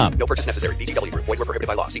ChumbaCasino.com. No purchase necessary. VGW Group. Void where prohibited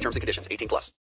by law. See terms and conditions. 18+.